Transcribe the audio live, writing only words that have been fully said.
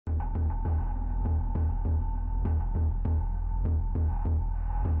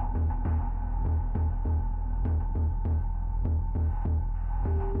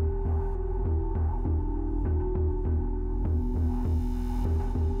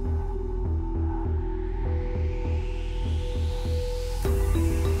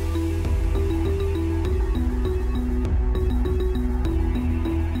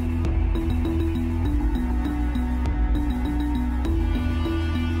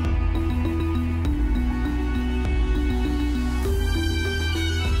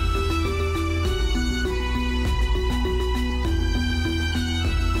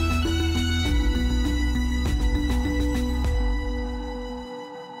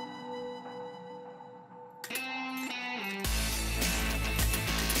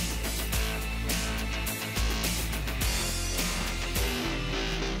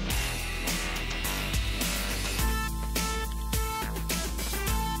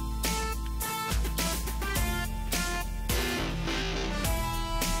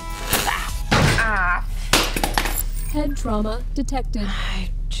Head trauma detected. I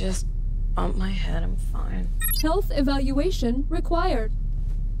just bumped my head. I'm fine. Health evaluation required.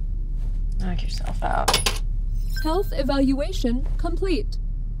 Knock yourself out. Health evaluation complete.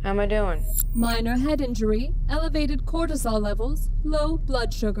 How am I doing? Minor head injury, elevated cortisol levels, low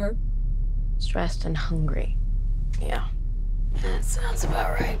blood sugar. Stressed and hungry. Yeah, that sounds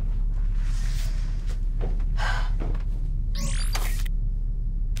about right.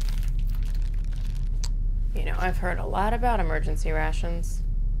 You know, I've heard a lot about emergency rations.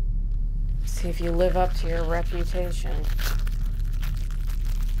 See if you live up to your reputation.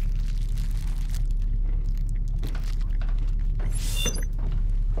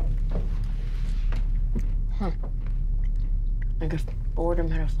 Huh. I guess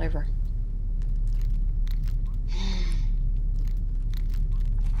boredom had a flavor.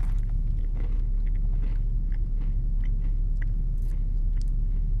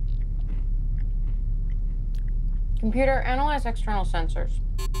 Computer, analyze external sensors.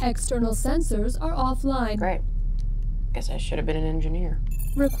 External sensors are offline. Great. Guess I should have been an engineer.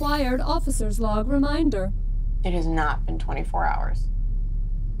 Required officer's log reminder. It has not been 24 hours.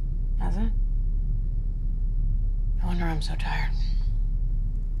 Has it? No wonder I'm so tired.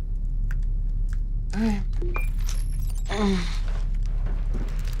 All right.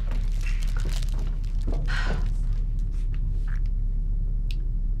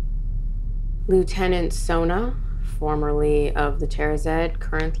 Lieutenant Sona, formerly of the Terazed,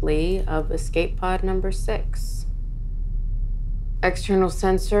 currently of Escape Pod number 6. External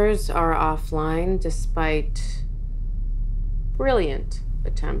sensors are offline despite brilliant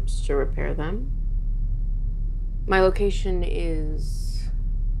attempts to repair them. My location is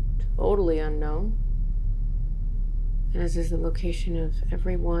totally unknown, as is the location of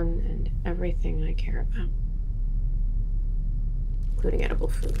everyone and everything I care about, including edible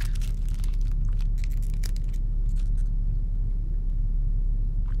food.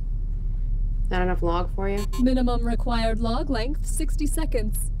 Not enough log for you? Minimum required log length, 60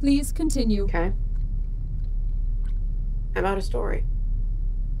 seconds. Please continue. Okay. How about a story?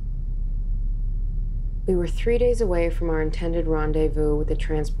 We were 3 days away from our intended rendezvous with the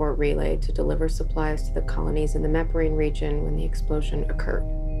transport relay to deliver supplies to the colonies in the Meparine region when the explosion occurred.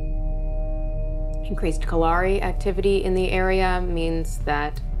 Increased Kalari activity in the area means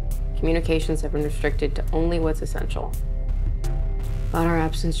that communications have been restricted to only what's essential. But our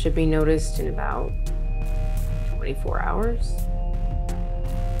absence should be noticed in about 24 hours.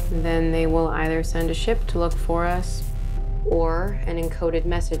 And then they will either send a ship to look for us or an encoded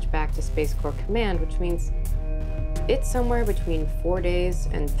message back to Space Corps Command, which means it's somewhere between 4 days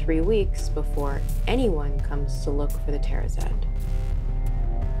and 3 weeks before anyone comes to look for the Terazed.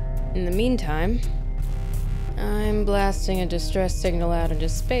 In the meantime, I'm blasting a distress signal out into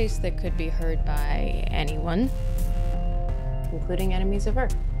space that could be heard by anyone, including enemies of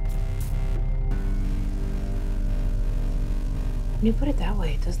Earth. When you put it that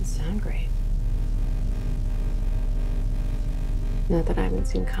way, it doesn't sound great. Not that I haven't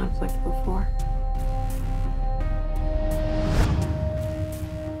seen conflict before.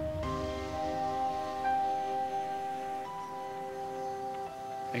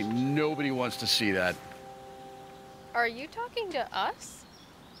 Hey, nobody wants to see that. Are you talking to us?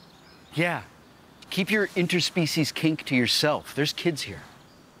 Yeah. Keep your interspecies kink to yourself. There's kids here.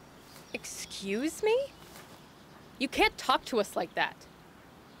 Excuse me? You can't talk to us like that.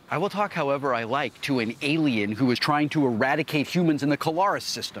 I will talk however I like to an alien who is trying to eradicate humans in the Kalaris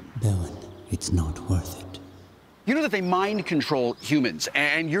system. Bellin, it's not worth it. You know that they mind control humans,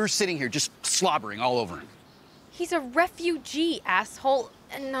 and you're sitting here just slobbering all over him. He's a refugee, asshole,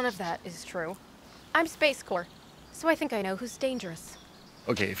 and none of that is true. I'm Space Corps, so I think I know who's dangerous.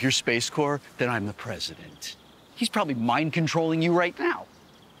 Okay, if you're Space Corps, then I'm the president. He's probably mind controlling you right now.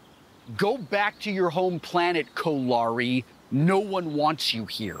 Go back to your home planet, Kolari. No one wants you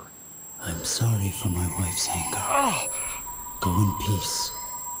here. I'm sorry for my wife's anger. Oh! Go in peace.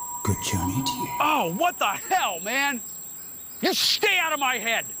 Good journey to you. Oh, what the hell, man? You stay out of my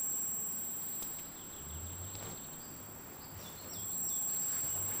head!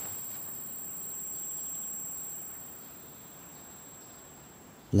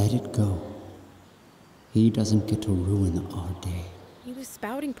 Let it go. He doesn't get to ruin our day. He was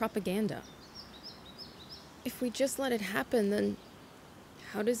spouting propaganda. If we just let it happen, then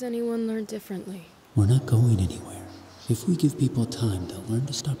how does anyone learn differently? We're not going anywhere. If we give people time, they'll learn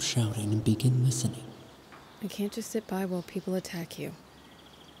to stop shouting and begin listening. I can't just sit by while people attack you.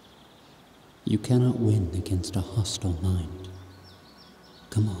 You cannot win against a hostile mind.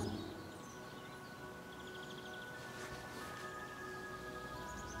 Come on.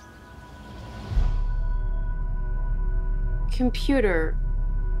 Computer,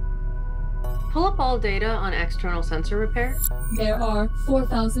 pull up all data on external sensor repair. There are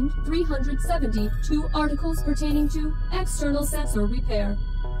 4,372 articles pertaining to external sensor repair.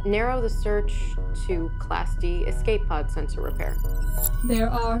 Narrow the search to Class D escape pod sensor repair. There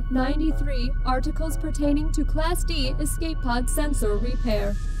are 93 articles pertaining to Class D escape pod sensor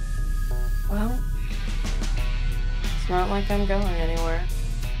repair. Well, it's not like I'm going anywhere.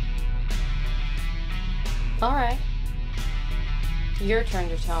 All right. Your turn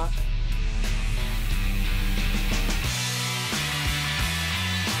to talk.